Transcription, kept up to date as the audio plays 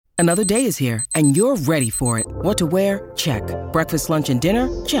Another day is here, and you're ready for it. What to wear? Check. Breakfast, lunch, and dinner?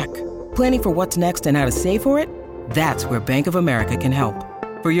 Check. Planning for what's next and how to save for it? That's where Bank of America can help.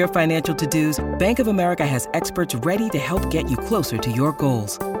 For your financial to-dos, Bank of America has experts ready to help get you closer to your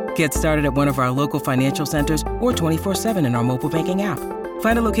goals. Get started at one of our local financial centers or 24/7 in our mobile banking app.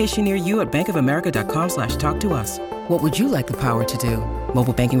 Find a location near you at bankofamerica.com/talktous. What would you like the power to do?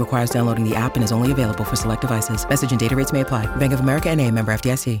 Mobile banking requires downloading the app and is only available for select devices. Message and data rates may apply. Bank of America N.A., member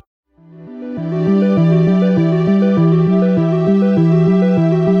FDIC.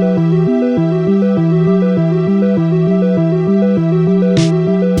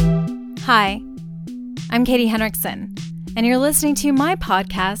 Hi, I'm Katie Henriksen, and you're listening to my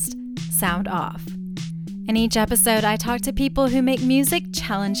podcast, Sound Off. In each episode, I talk to people who make music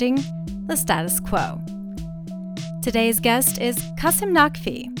challenging the status quo. Today's guest is Qasim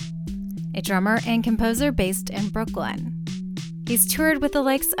Naqvi, a drummer and composer based in Brooklyn. He's toured with the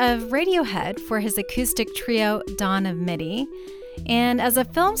likes of Radiohead for his acoustic trio Dawn of MIDI, and as a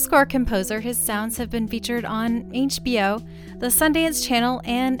film score composer, his sounds have been featured on HBO, the Sundance Channel,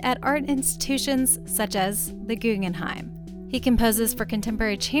 and at art institutions such as the Guggenheim. He composes for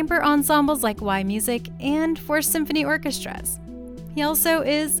contemporary chamber ensembles like Y Music and for symphony orchestras. He also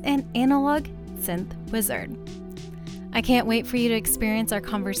is an analog synth wizard. I can't wait for you to experience our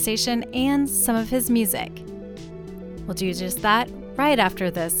conversation and some of his music. We'll do just that right after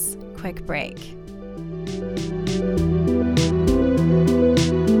this quick break.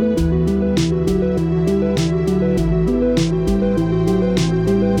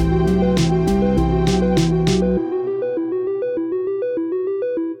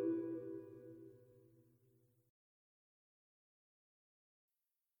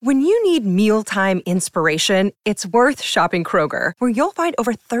 When you need mealtime inspiration, it's worth shopping Kroger, where you'll find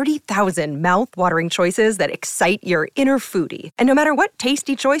over 30,000 mouth-watering choices that excite your inner foodie. And no matter what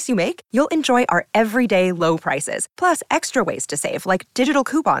tasty choice you make, you'll enjoy our everyday low prices, plus extra ways to save, like digital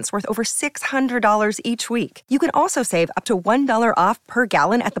coupons worth over $600 each week. You can also save up to $1 off per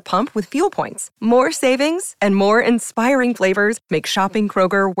gallon at the pump with fuel points. More savings and more inspiring flavors make shopping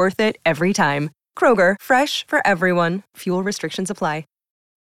Kroger worth it every time. Kroger, fresh for everyone. Fuel restrictions apply.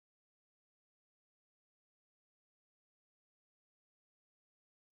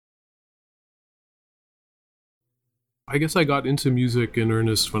 I guess I got into music in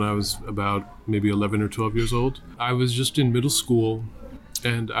earnest when I was about maybe 11 or 12 years old. I was just in middle school,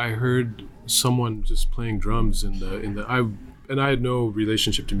 and I heard someone just playing drums and I had no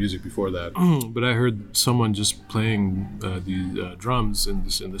relationship to music before that, but I heard someone just playing the drums in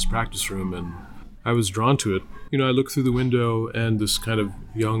this practice room, and I was drawn to it. You know, I looked through the window, and this kind of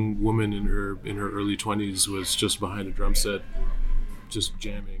young woman in her early 20s was just behind a drum set, just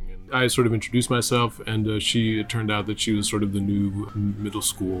jamming. I sort of introduced myself, and it turned out that she was sort of the new middle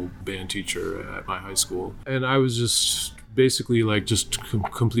school band teacher at my high school. And I was just basically like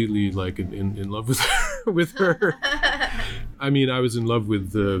completely like in love with her. I mean, I was in love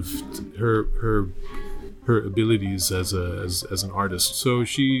with her abilities as an artist. So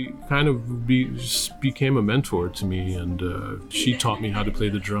she kind of just became a mentor to me, and she taught me how to play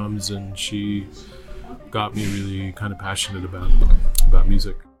the drums, and she got me really kind of passionate about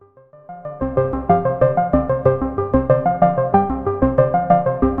music.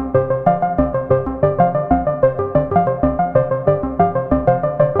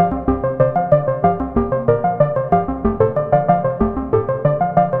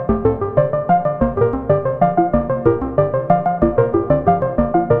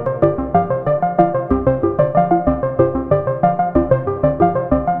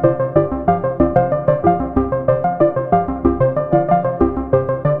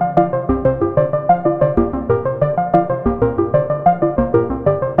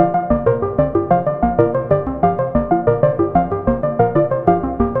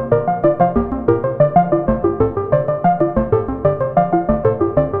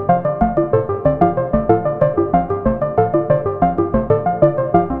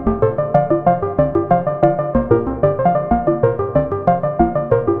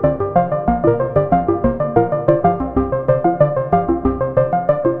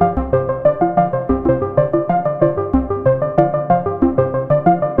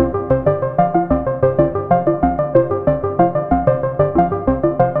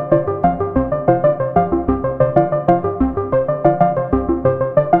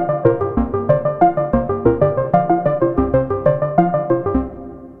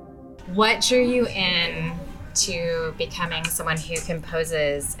 What drew you in to becoming someone who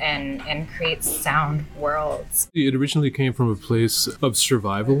composes and creates sound worlds? It originally came from a place of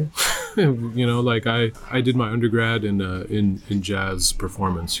survival. Like I did my undergrad in jazz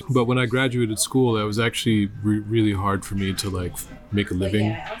performance, but when I graduated school, it was actually really hard for me to like make a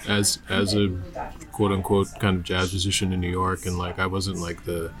living as a quote unquote kind of jazz musician in New York, and like I wasn't like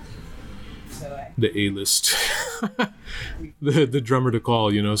the A-list the drummer to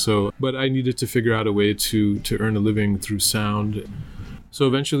call, so but I needed to figure out a way to earn a living through sound. So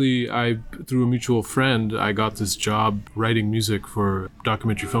eventually, through a mutual friend, I got this job writing music for a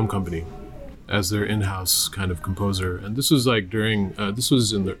documentary film company as their in-house kind of composer. And this was like this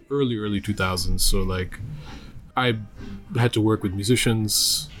was in the early 2000s. So like, I had to work with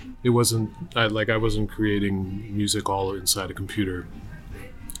musicians. It wasn't, I wasn't creating music all inside a computer.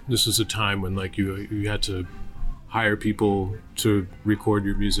 This was a time when like you had to hire people to record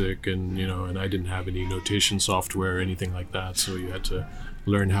your music, and and I didn't have any notation software or anything like that, so you had to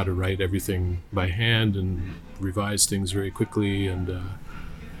learn how to write everything by hand and revise things very quickly, and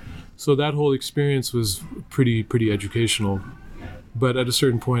so that whole experience was pretty educational. But at a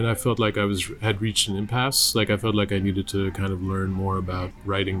certain point, I felt like I had reached an impasse. Like I felt like I needed to kind of learn more about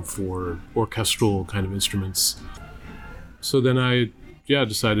writing for orchestral kind of instruments. So then I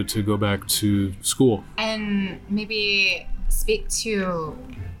decided to go back to school. And maybe speak to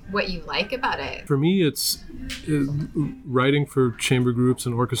what you like about it. For me, it's writing for chamber groups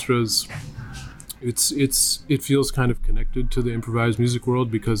and orchestras. It feels kind of connected to the improvised music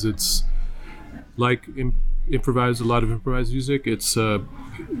world because it's like a lot of improvised music. It's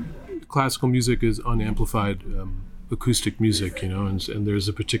classical music is unamplified acoustic music, and there's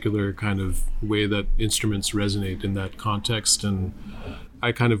a particular kind of way that instruments resonate in that context, and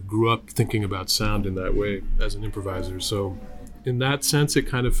I kind of grew up thinking about sound in that way as an improviser. So in that sense, it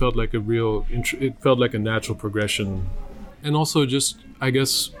kind of felt like it felt like a natural progression. And also just, I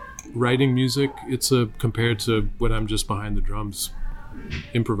guess, writing music, compared to when I'm just behind the drums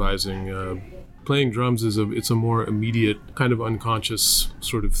improvising, playing drums it's a more immediate kind of unconscious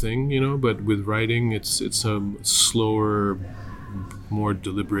sort of thing, but with writing, it's a slower, more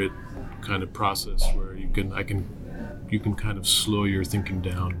deliberate kind of process where you can kind of slow your thinking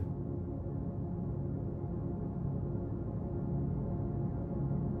down.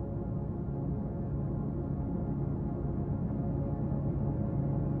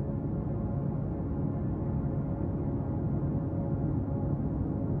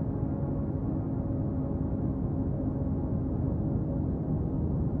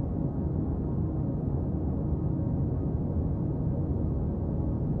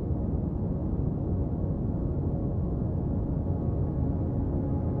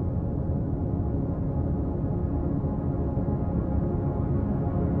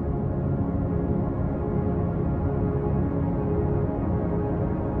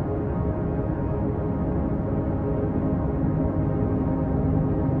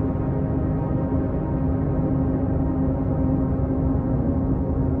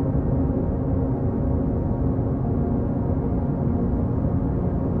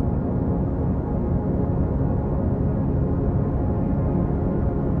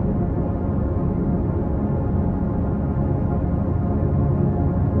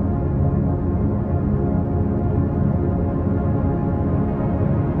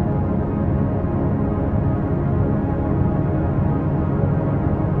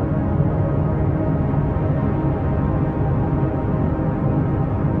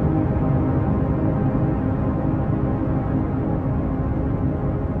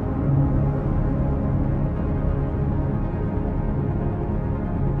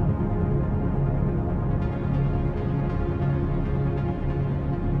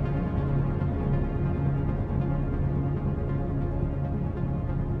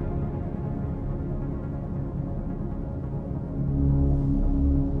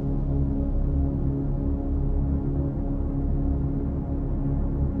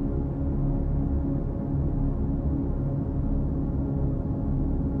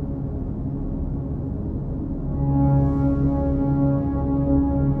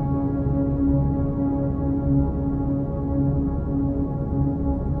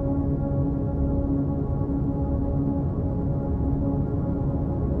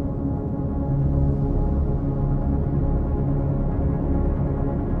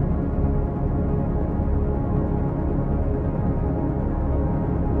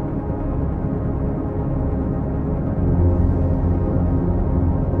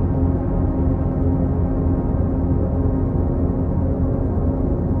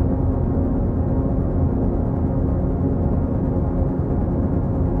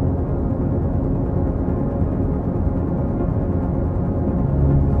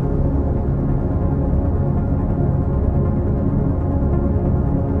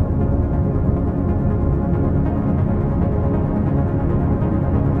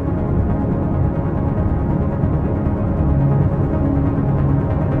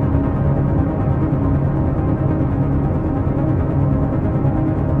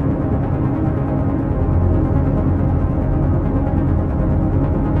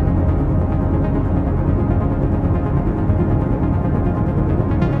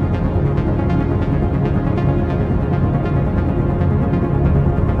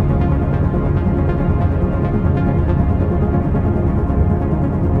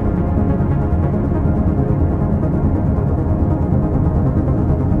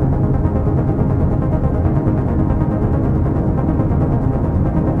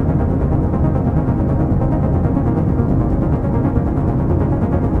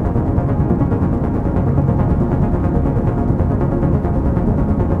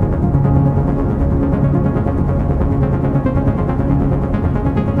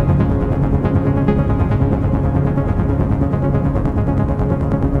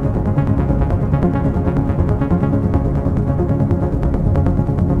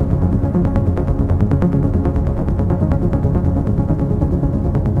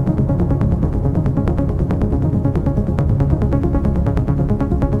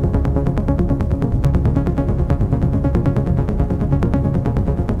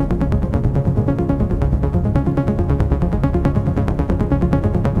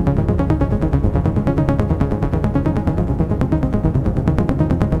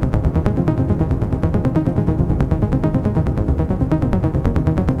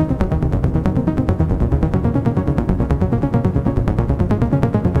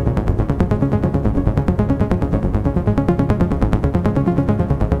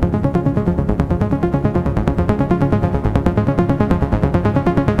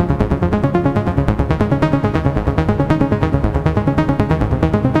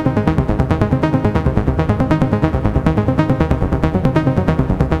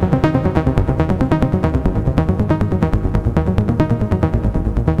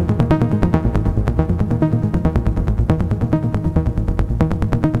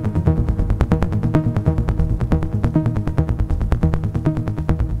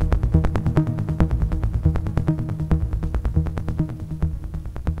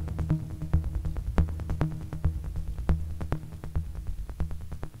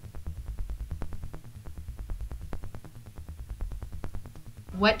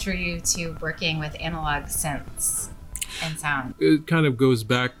 what drew you to working with analog synths and sound? It kind of goes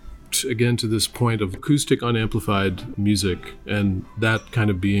back again to this point of acoustic unamplified music, and that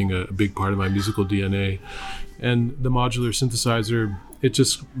kind of being a big part of my musical DNA. And the modular synthesizer, it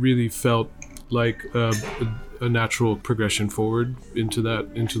just really felt like a natural progression forward into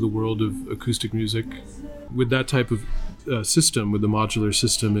the world of acoustic music. With that type of system, with the modular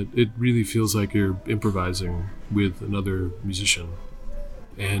system, it really feels like you're improvising with another musician.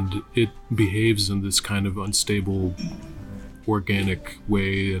 And it behaves in this kind of unstable, organic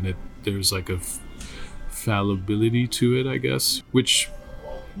way, and there's like a fallibility to it, I guess, which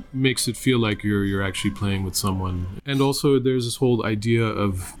makes it feel like you're actually playing with someone. And also there's this whole idea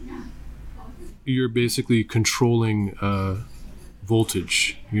of you're basically controlling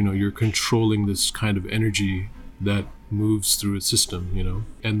voltage. You're controlling this kind of energy that moves through a system,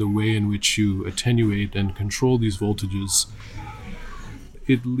 and the way in which you attenuate and control these voltages,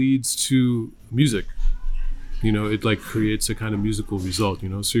 it leads to music. It like creates a kind of musical result,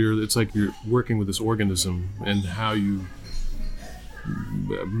 so it's like you're working with this organism, and how you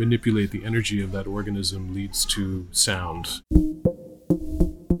manipulate the energy of that organism leads to sound.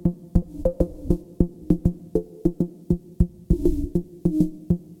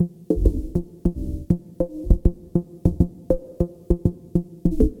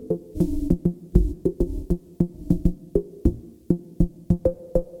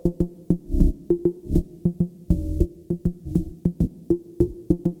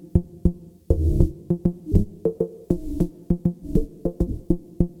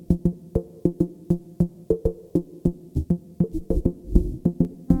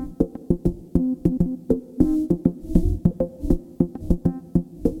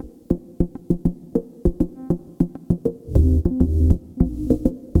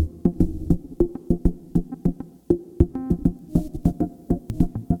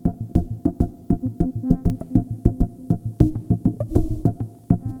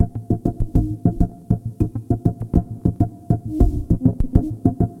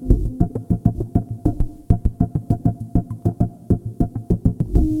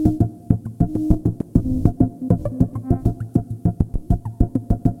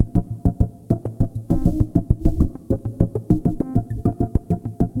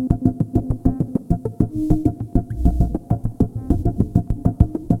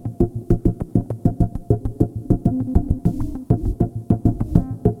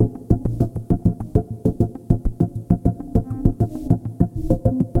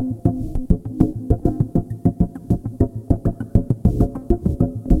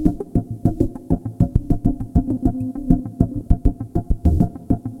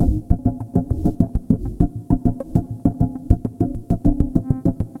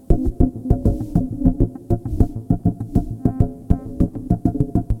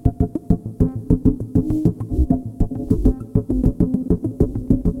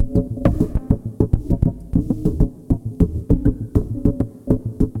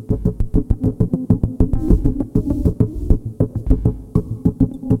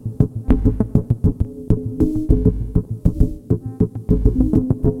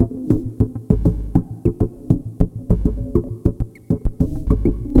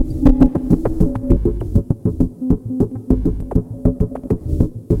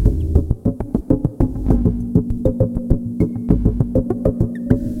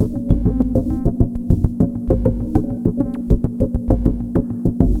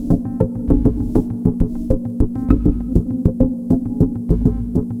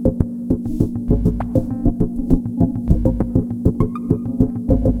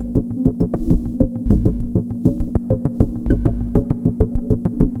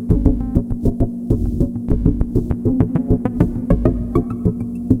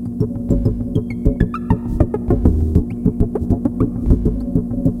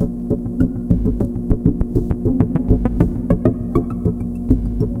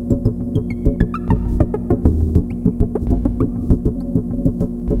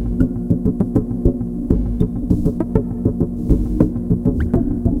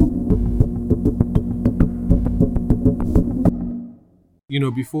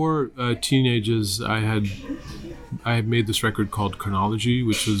 Before Teenagers, I had made this record called Chronology,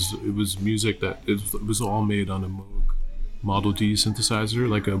 which was music that it was all made on a Moog Model D synthesizer,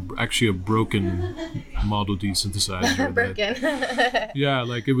 like actually a broken Model D synthesizer. Broken. Yeah,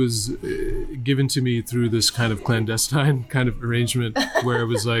 like it was given to me through this kind of clandestine kind of arrangement where it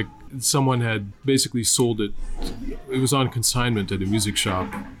was like someone had basically sold it. It was on consignment at a music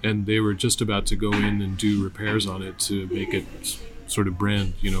shop, and they were just about to go in and do repairs on it to make it sort of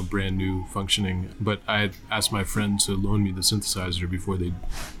brand new functioning. But I had asked my friend to loan me the synthesizer before they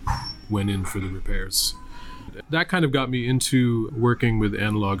went in for the repairs. That kind of got me into working with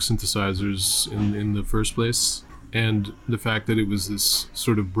analog synthesizers in the first place. And the fact that it was this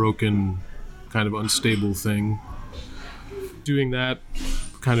sort of broken, kind of unstable thing. Doing that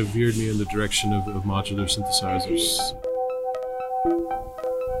kind of veered me in the direction of modular synthesizers.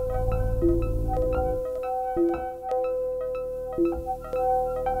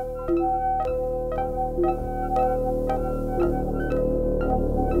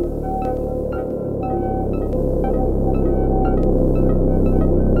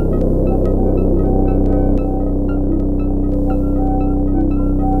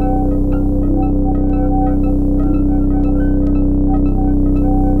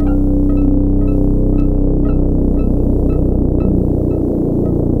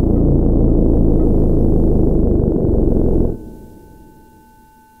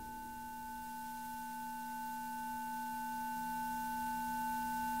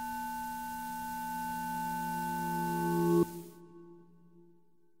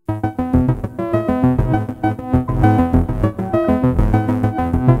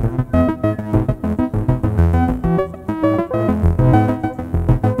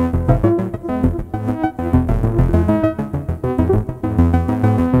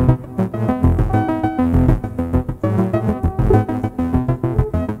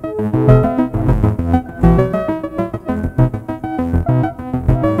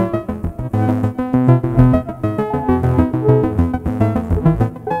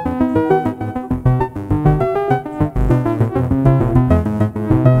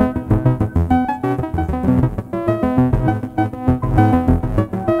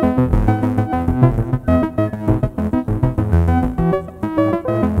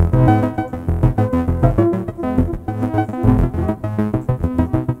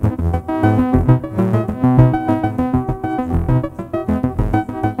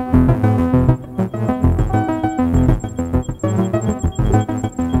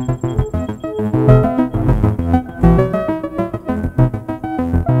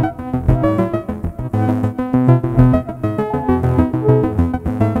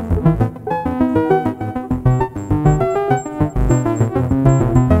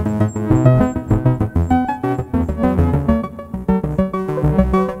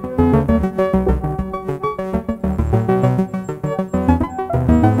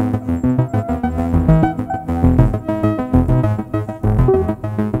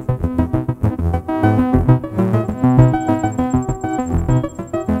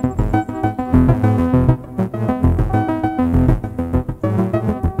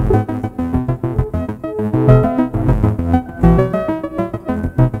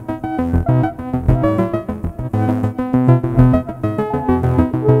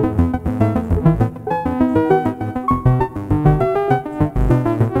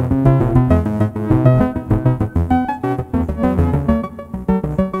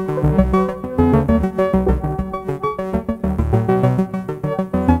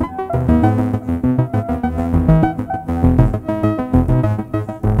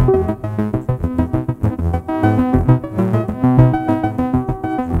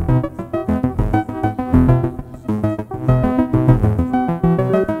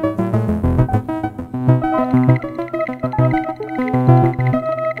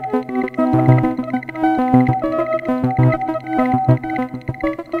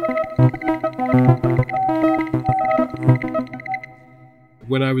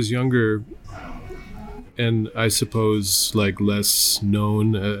 When I was younger, and I suppose like less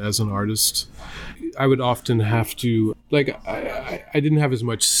known as an artist, I would often have to, like, I didn't have as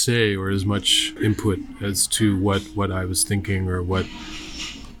much say or as much input as to what I was thinking or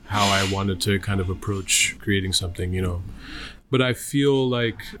how I wanted to kind of approach creating something, you know. But I feel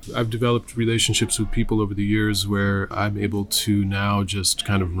like I've developed relationships with people over the years where I'm able to now just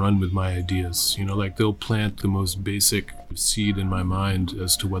kind of run with my ideas. You know, like they'll plant the most basic seed in my mind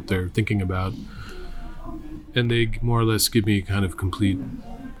as to what they're thinking about. And they more or less give me kind of complete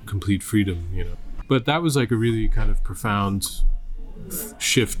freedom, you know. But that was like a really kind of profound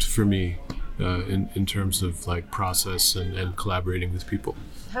shift for me in terms of like process and collaborating with people.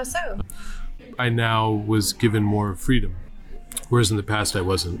 How so? I now was given more freedom. Whereas in the past I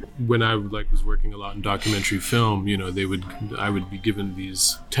wasn't. When I was working a lot in documentary film, you know, I would be given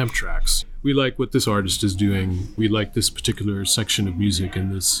these temp tracks. We like what this artist is doing. We like this particular section of music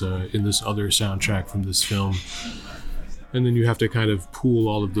in this other soundtrack from this film. And then you have to kind of pool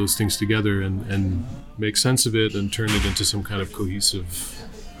all of those things together and make sense of it and turn it into some kind of cohesive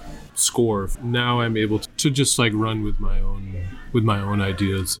score. Now I'm able to just like run with my own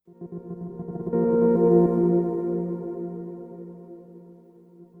ideas.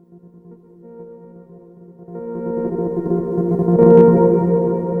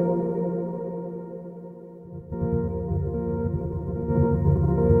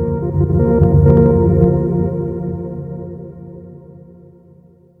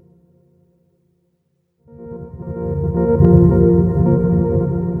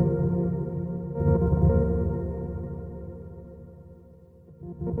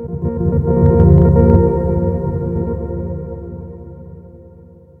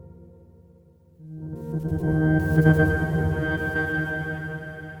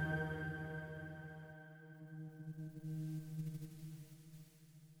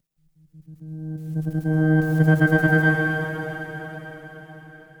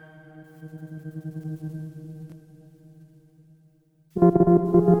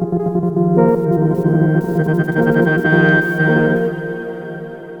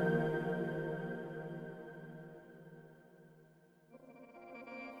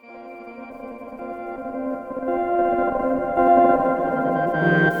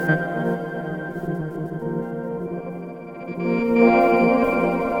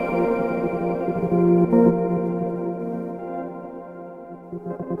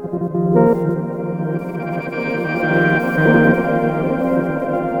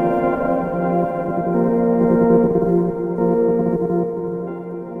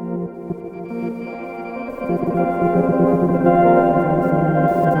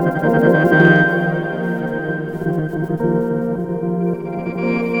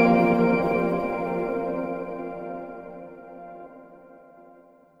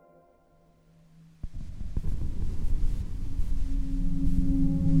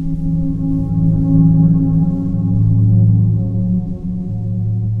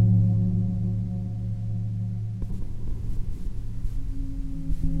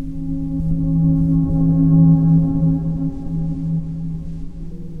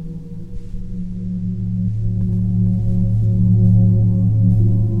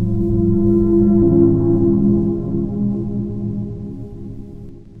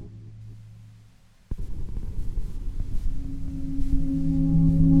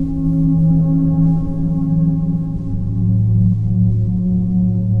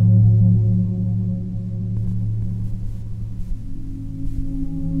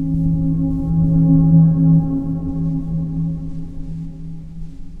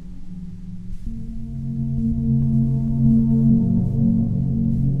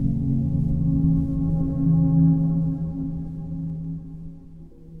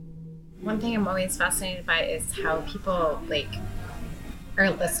 One thing I'm always fascinated by is how people like are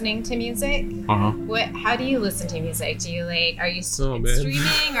listening to music. How do you listen to music? Do you are you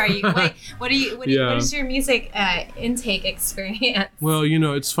streaming? Are you what is your music intake experience? Well,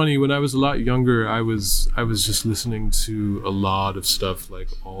 it's funny, when I was a lot younger, I was just listening to a lot of stuff like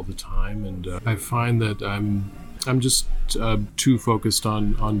all the time, and I find that I'm just too focused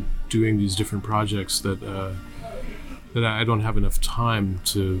on doing these different projects that I don't have enough time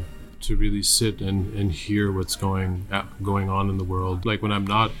to really sit and hear what's going on in the world. Like when I'm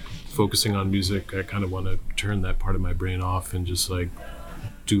not focusing on music, I kind of want to turn that part of my brain off and just like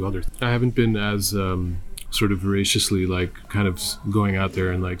do other things. I haven't been as sort of voraciously like kind of going out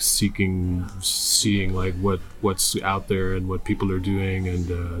there and like seeing like what's out there and what people are doing,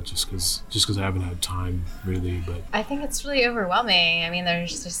 and just because I haven't had time really. But I think it's really overwhelming. I mean,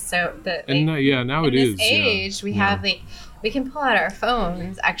 there's just now it is. In this age, we have we can pull out our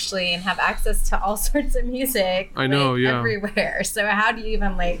phones actually and have access to all sorts of music. I know, everywhere. So how do you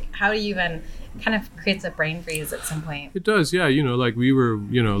even kind of creates a brain freeze at some point? It does, yeah. Like we were,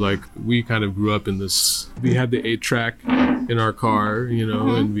 like we kind of grew up in this. We had the 8-track in our car,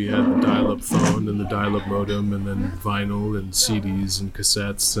 and we had the dial-up phone and the dial-up modem, and then vinyl and CDs and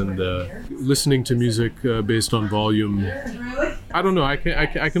cassettes, and listening to music based on volume. I don't know. I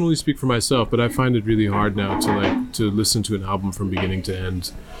can only speak for myself, but I find it really hard now to listen to an album from beginning to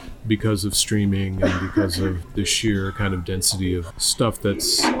end, because of streaming and because of the sheer kind of density of stuff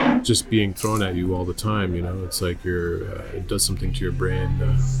that's just being thrown at you all the time. It's like it does something to your brain.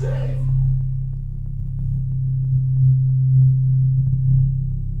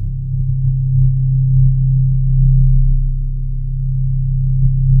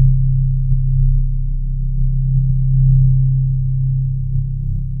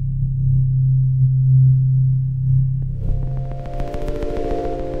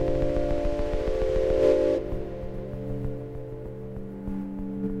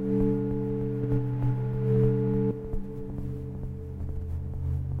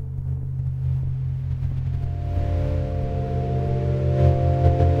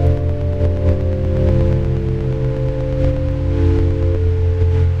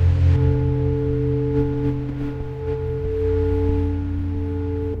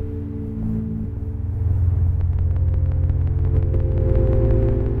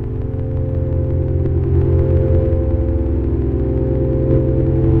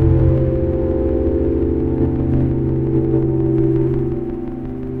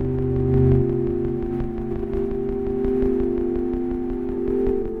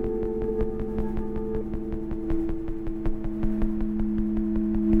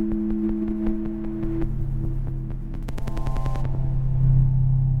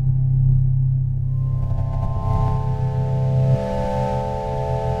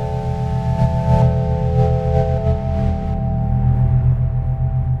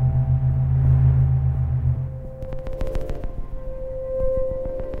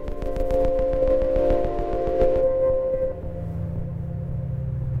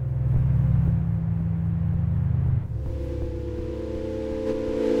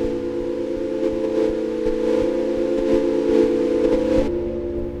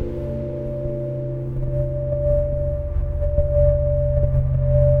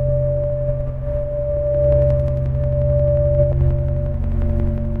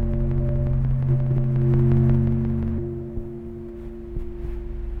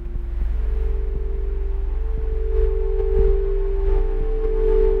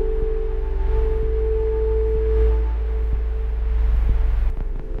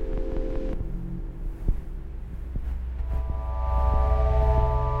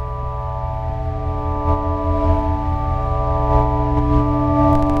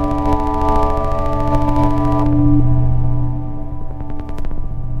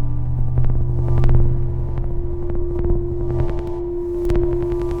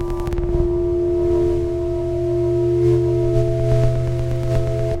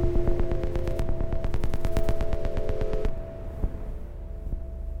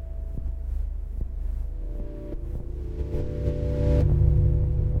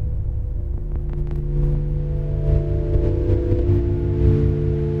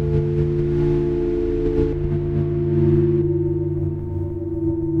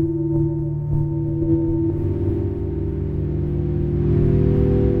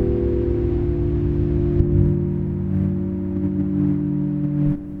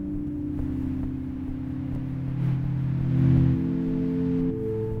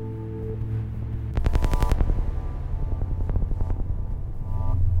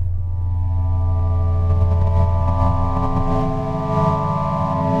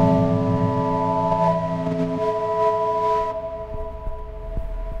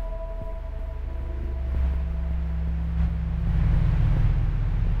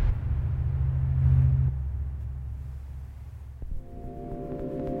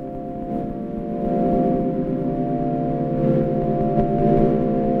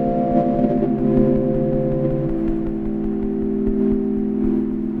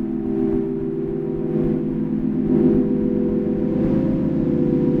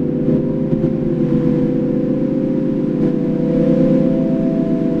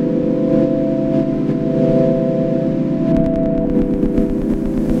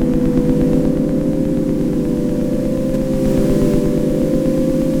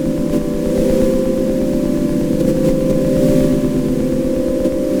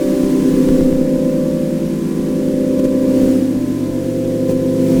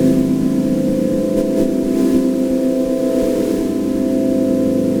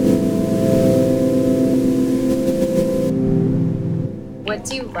 what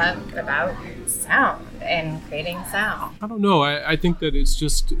do you love about sound and creating sound? I don't know. I think that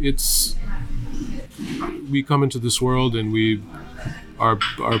it's we come into this world and we are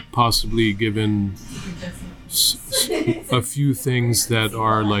possibly given a few things that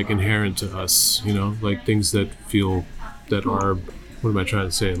are like inherent to us, you know, like things that are, what am I trying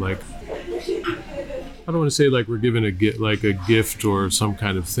to say? Like, I don't want to say like we're given a gift or some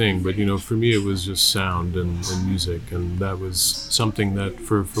kind of thing, but you know, for me it was just sound and music, and that was something that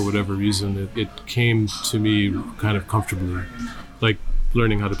for whatever reason it came to me kind of comfortably, like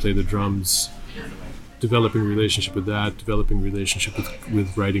learning how to play the drums, developing a relationship with that, developing a relationship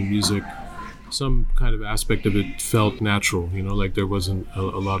with writing music. Some kind of aspect of it felt natural, you know, like there wasn't a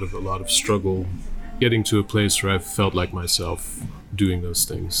lot of struggle getting to a place where I felt like myself doing those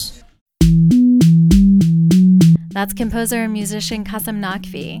things. That's composer and musician Qasim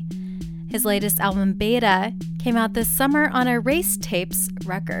Naqvi. His latest album, Beta, came out this summer on Erase Tapes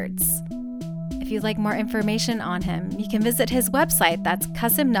Records. If you'd like more information on him, you can visit his website. That's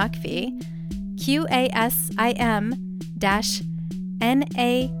Qasim Naqvi,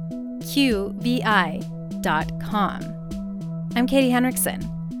 QASIM-NAQVI.com. I'm Katie Henriksen.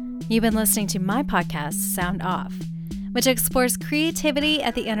 You've been listening to my podcast, Sound Off, which explores creativity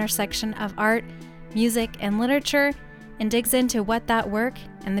at the intersection of art, music, and literature, and digs into what that work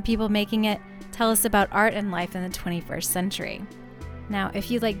and the people making it tell us about art and life in the 21st century. Now, if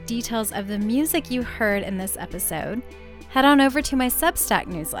you'd like details of the music you heard in this episode, head on over to my Substack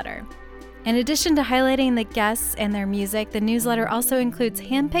newsletter. In addition to highlighting the guests and their music, the newsletter also includes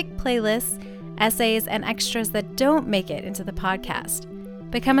handpicked playlists, essays, and extras that don't make it into the podcast.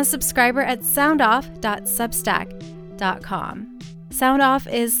 Become a subscriber at soundoff.substack.com. Sound Off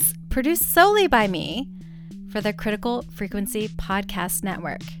is produced solely by me for the Critical Frequency Podcast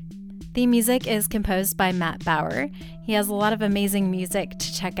Network. The music is composed by Matt Bauer. He has a lot of amazing music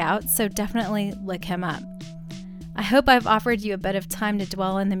to check out, so definitely look him up. I hope I've offered you a bit of time to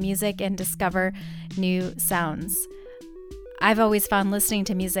dwell in the music and discover new sounds. I've always found listening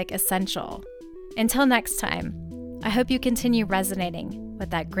to music essential. Until next time, I hope you continue resonating with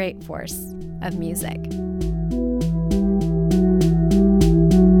that great force of music.